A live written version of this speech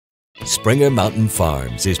Springer Mountain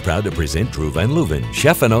Farms is proud to present Drew Van Leuven,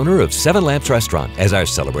 chef and owner of Seven Lamps Restaurant, as our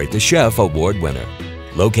Celebrate the Chef award winner.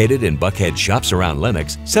 Located in Buckhead shops around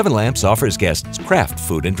Lenox, Seven Lamps offers guests craft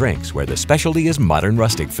food and drinks where the specialty is modern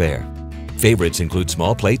rustic fare. Favorites include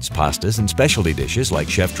small plates, pastas, and specialty dishes like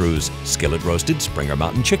Chef Drew's skillet-roasted Springer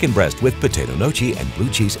Mountain chicken breast with potato gnocchi and blue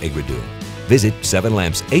cheese aigrette. Visit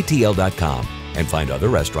 7lampsatl.com and find other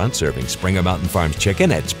restaurants serving Springer Mountain Farms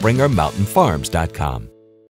chicken at springermountainfarms.com.